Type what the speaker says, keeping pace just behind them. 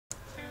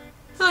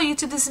Hello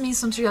YouTube, this is me,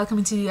 SwimmsterGal,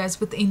 coming to you guys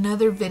with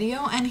another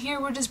video, and here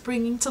we're just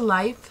bringing to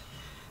life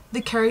the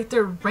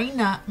character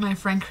Reyna my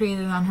friend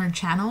created on her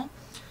channel.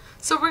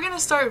 So we're going to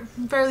start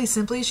fairly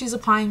simply. She's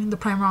applying the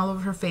primer all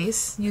over her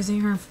face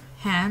using her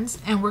hands,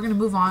 and we're going to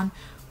move on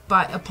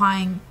by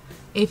applying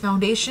a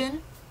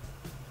foundation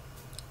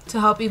to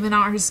help even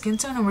out her skin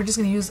tone, and we're just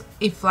going to use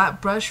a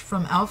flat brush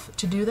from e.l.f.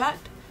 to do that.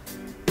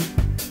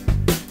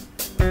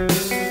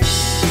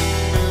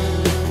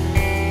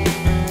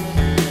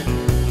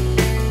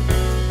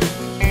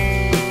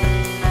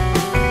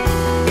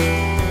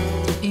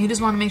 You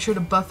just want to make sure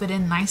to buff it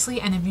in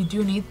nicely, and if you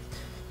do need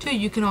to,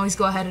 you can always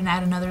go ahead and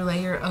add another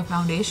layer of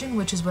foundation,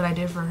 which is what I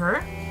did for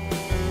her.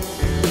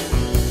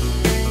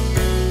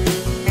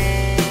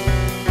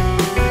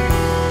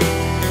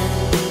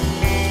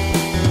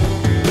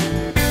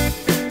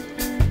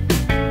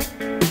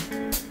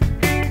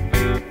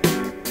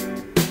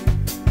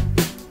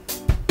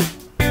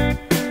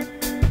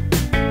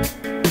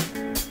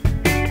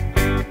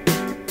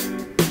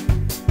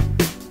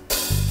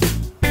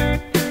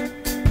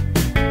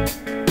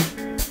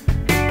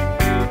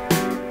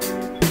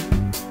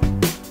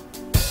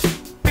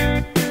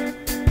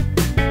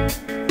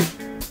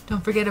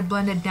 Don't forget to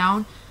blend it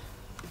down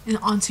and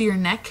onto your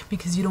neck,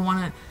 because you don't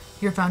want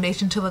your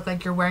foundation to look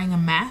like you're wearing a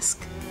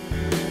mask.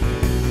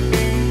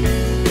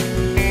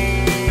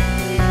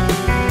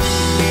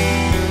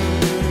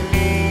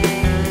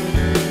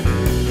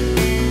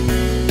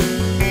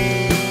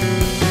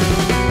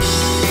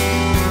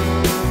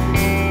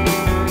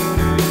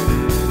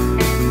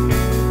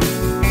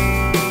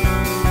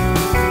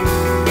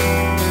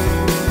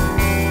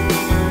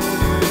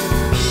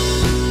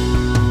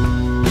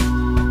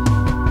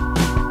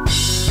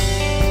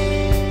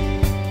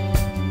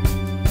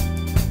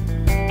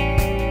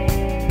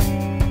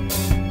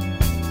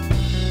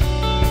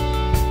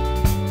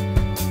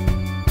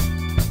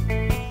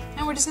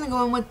 We're just going to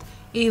go in with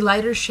a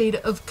lighter shade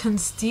of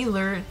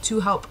concealer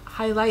to help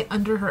highlight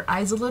under her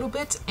eyes a little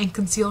bit and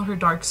conceal her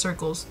dark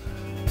circles.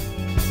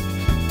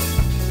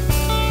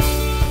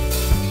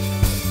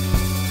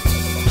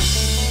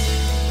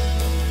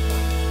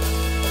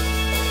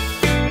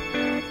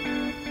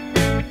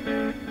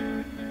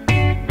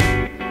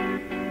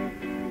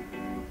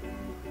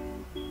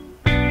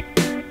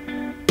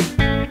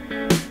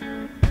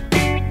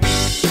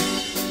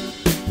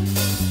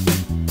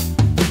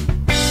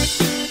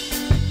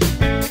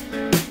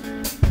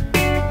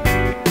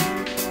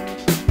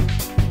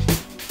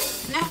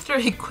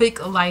 A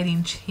quick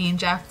lighting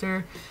change,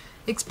 after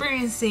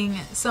experiencing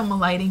some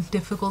lighting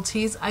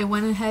difficulties, I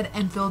went ahead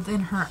and filled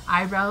in her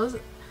eyebrows,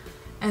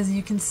 as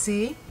you can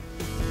see.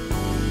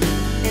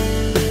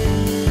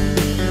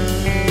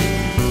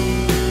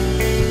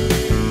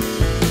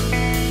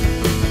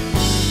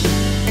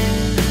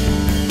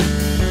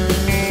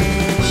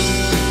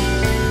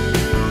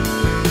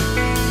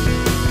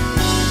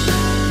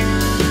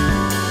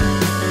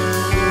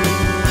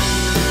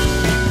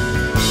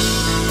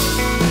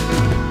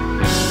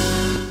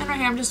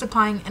 I'm just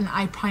applying an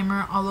eye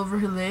primer all over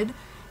her lid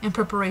in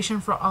preparation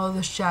for all of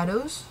the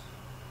shadows.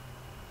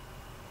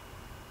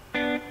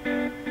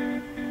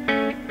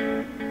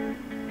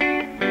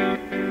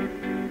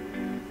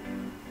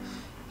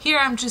 Here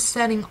I'm just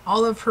setting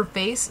all of her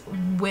face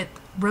with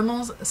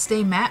Rimmel's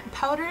Stay Matte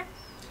powder,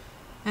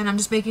 and I'm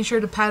just making sure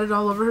to pat it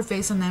all over her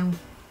face and then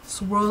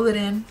swirl it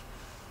in.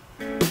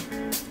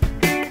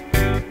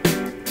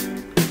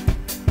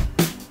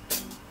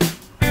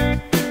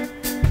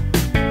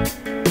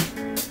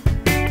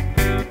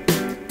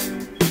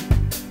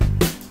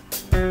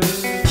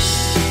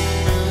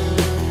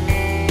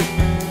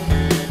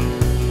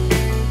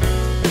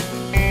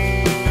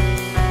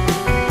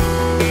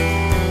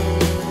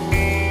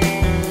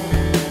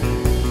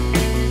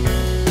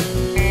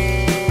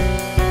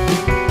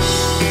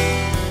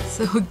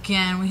 So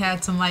again, we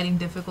had some lighting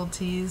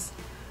difficulties,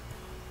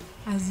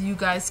 as you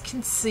guys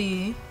can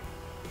see.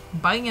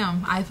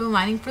 Bam! iPhone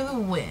lighting for the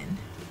win.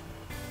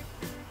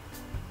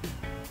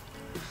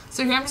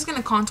 So here I'm just going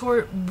to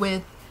contour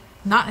with,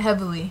 not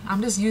heavily,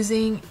 I'm just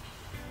using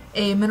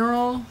a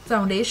mineral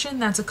foundation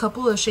that's a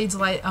couple of shades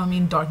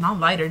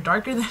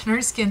darker than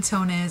her skin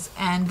tone is,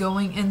 and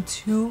going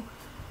into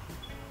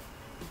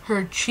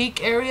her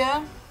cheek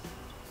area,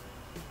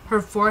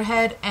 her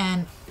forehead,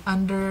 and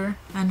under,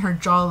 and her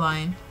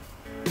jawline.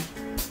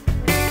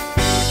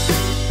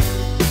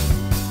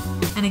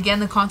 And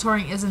again, the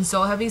contouring isn't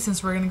so heavy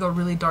since we're going to go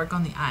really dark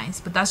on the eyes,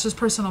 but that's just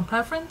personal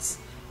preference.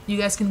 You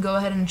guys can go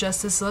ahead and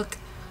adjust this look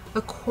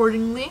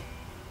accordingly.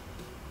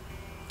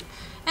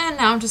 And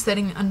now I'm just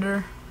setting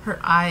under her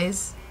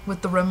eyes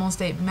with the Rimmel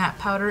Stay Matte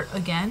powder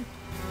again.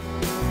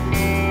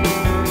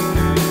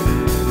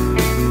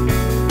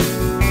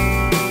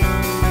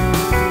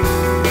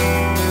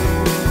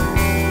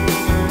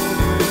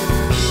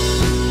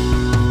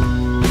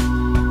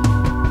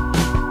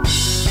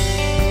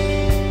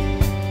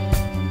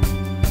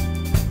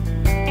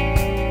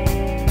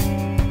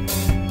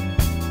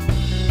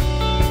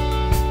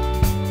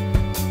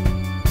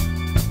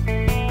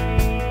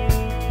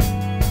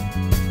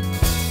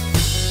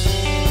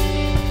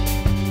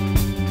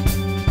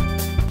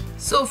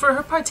 So for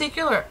her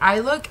particular eye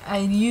look, I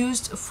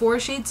used 4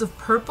 shades of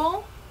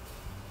purple,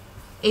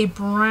 a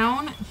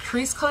brown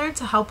crease color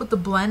to help with the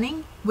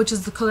blending, which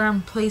is the color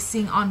I'm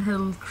placing on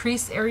her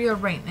crease area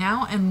right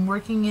now and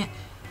working it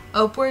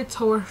upward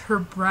toward her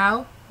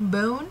brow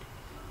bone.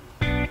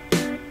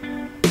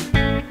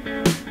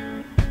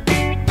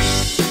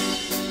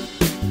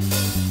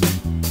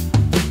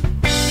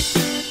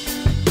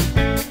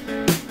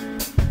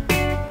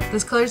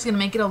 This color is going to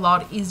make it a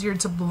lot easier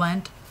to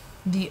blend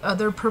the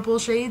other purple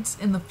shades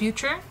in the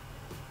future,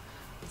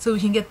 so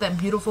we can get that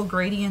beautiful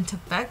gradient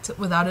effect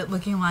without it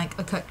looking like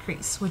a cut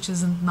crease, which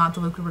is not the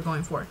look we were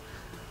going for.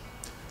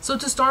 So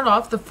to start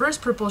off, the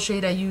first purple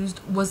shade I used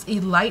was a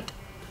light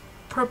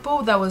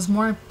purple that was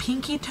more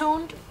pinky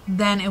toned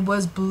than it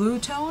was blue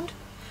toned,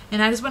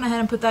 and I just went ahead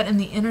and put that in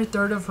the inner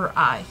third of her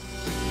eye.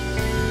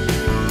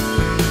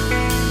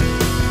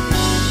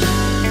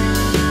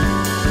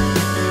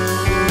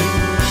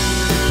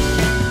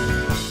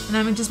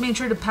 And I just made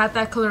sure to pat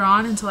that color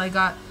on until I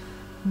got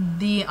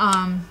the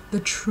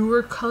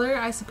truer color,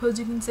 I suppose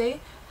you can say,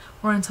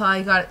 or until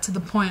I got it to the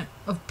point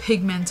of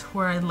pigment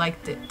where I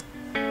liked it.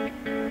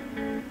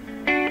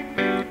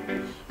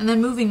 And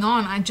then moving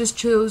on, I just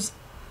chose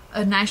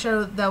an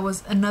eyeshadow that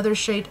was another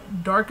shade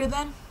darker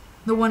than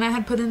the one I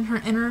had put in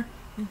her inner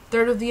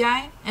third of the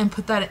eye, and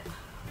put that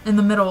in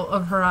the middle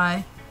of her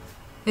eye.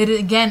 It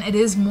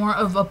is more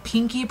of a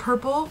pinky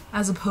purple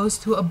as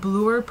opposed to a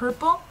bluer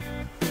purple.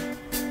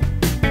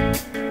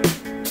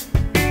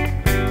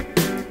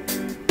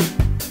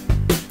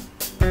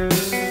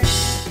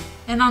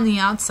 And on the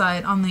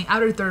outside, on the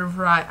outer third of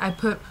her eye, I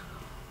put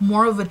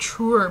more of a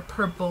truer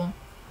purple.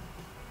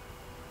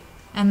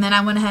 And then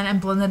I went ahead and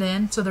blended it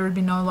in so there would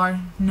be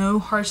no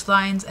harsh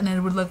lines, and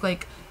it would look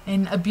like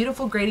a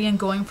beautiful gradient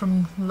going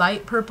from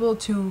light purple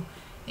to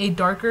a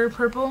darker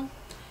purple.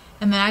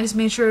 And then I just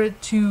made sure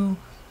to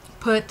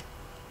put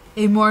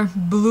a more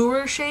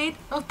bluer shade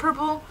of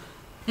purple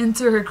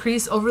into her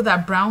crease over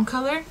that brown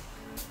color.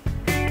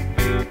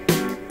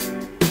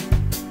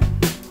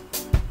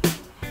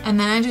 And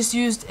then I just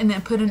used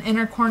and put an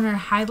inner corner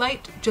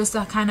highlight just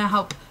to kind of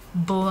help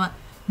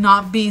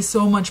not be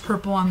so much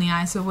purple on the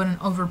eye, so it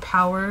wouldn't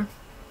overpower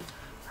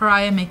her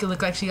eye and make it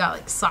look like she got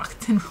like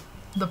socked in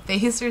the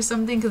face or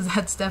something, because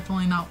that's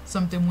definitely not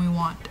something we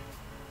want.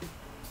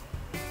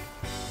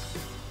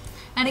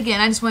 And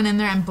again, I just went in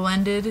there and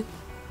blended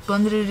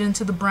it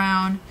into the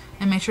brown,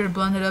 and make sure to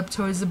blend it up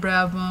towards the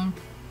brow bone.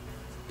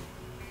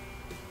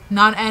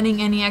 Not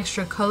adding any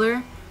extra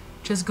color,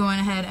 just going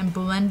ahead and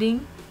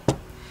blending.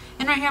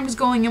 And right here I'm just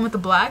going in with the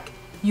black.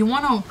 You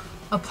want to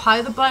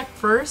apply the black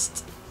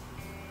first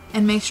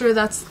and make sure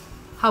that's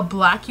how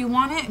black you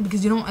want it,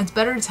 because it's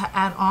better to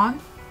add on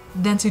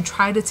than to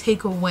try to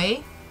take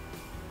away,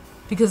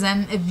 because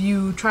then if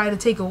you try to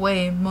take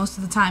away, most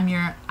of the time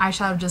your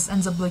eyeshadow just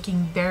ends up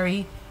looking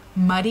very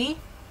muddy,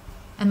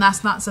 and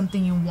that's not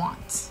something you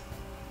want.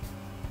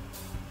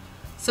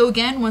 So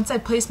again, once I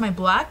placed my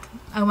black,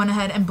 I went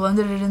ahead and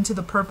blended it into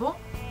the purple.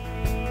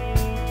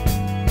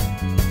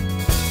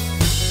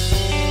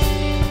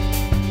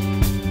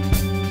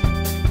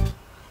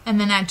 And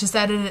then I just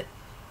added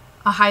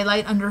a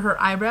highlight under her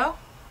eyebrow.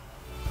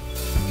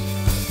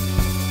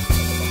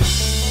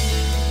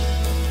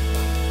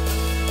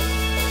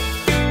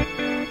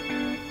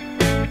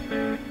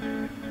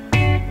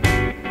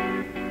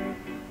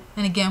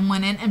 And again,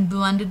 went in and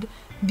blended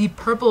the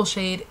purple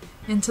shade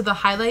into the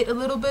highlight a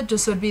little bit,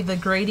 just so it'd be the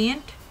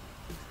gradient.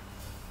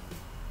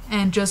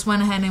 And just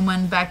went ahead and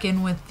went back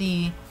in with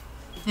the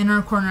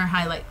inner corner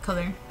highlight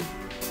color.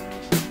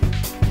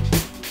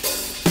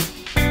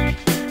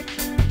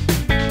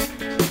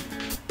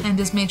 And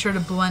just made sure to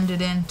blend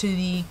it into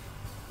the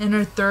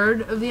inner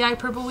third of the eye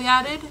purple we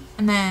added,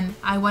 and then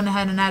I went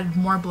ahead and added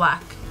more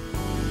black.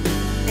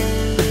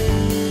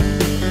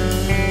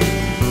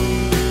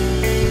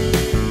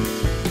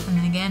 And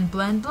then again,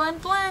 blend,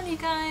 blend, blend, you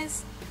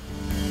guys.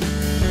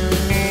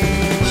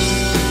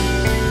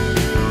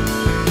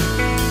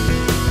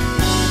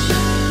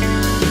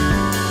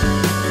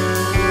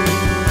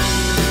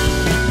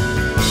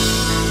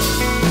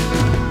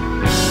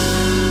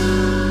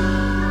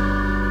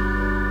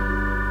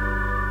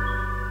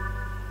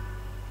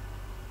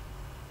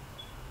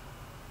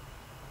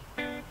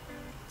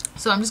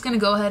 So I'm just going to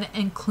go ahead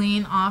and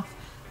clean off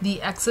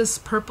the excess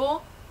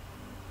purple.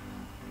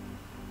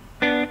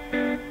 And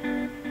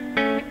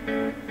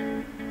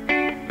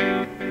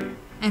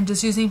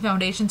just using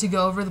foundation to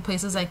go over the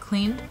places I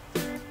cleaned.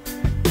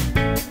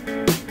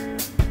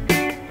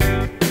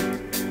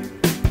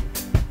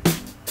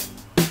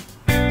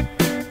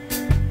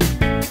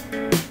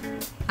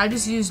 I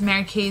just used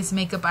Mary Kay's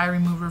makeup eye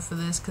remover for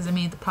this because it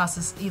made the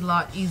process a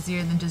lot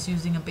easier than just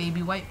using a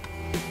baby wipe.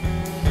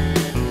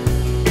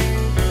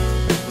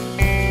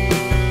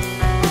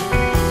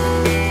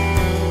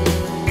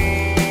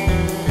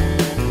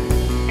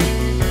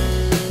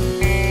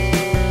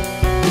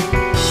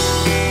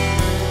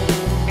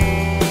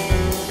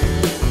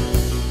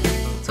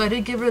 So I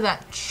did give her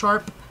that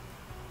sharp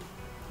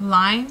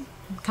line,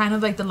 kind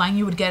of like the line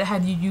you would get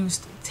had you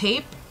used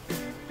tape.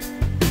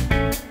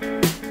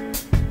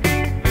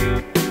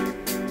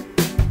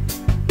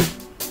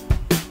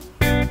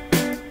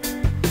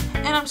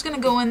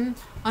 go in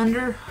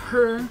under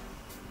her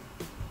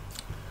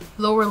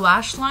lower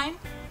lash line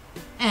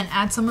and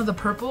add some of the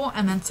purple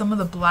and then some of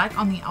the black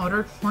on the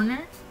outer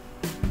corner.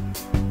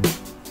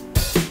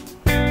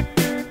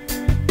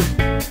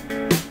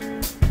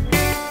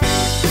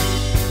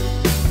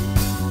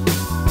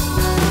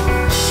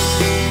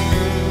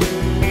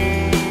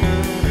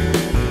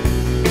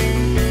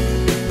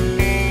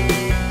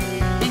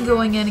 And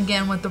going in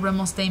again with the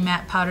Rimmel Stay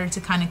Matte powder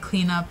to kind of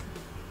clean up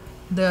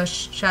the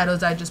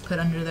shadows I just put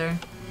under there.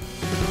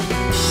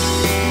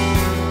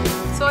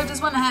 So I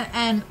just went ahead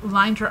and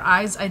lined her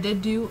eyes. I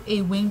did do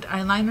a winged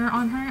eyeliner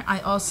on her.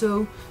 I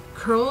also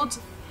curled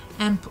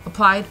and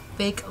applied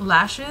fake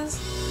lashes.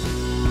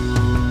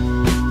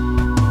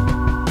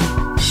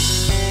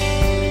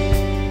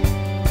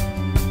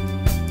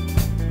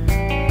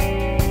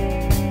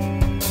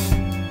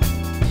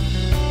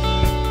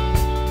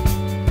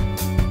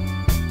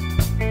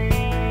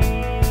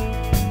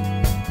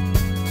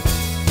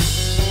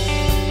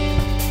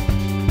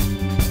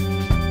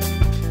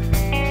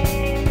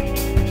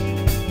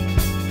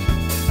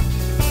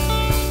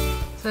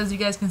 So as you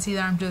guys can see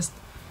there, I'm just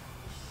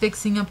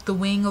fixing up the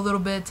wing a little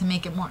bit to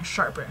make it more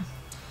sharper.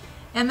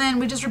 And then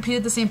we just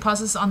repeated the same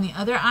process on the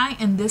other eye,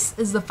 and this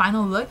is the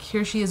final look.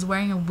 Here she is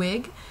wearing a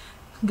wig.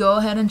 Go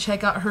ahead and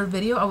check out her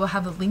video. I will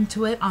have a link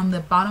to it on the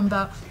bottom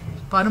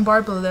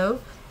bar below.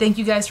 Thank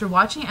you guys for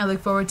watching. I look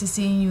forward to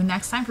seeing you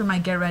next time for my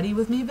Get Ready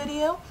With Me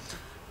video.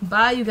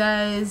 Bye, you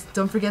guys.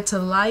 Don't forget to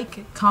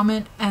like,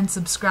 comment, and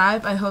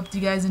subscribe. I hope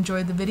you guys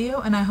enjoyed the video,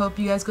 and I hope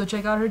you guys go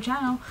check out her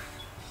channel.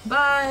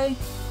 Bye.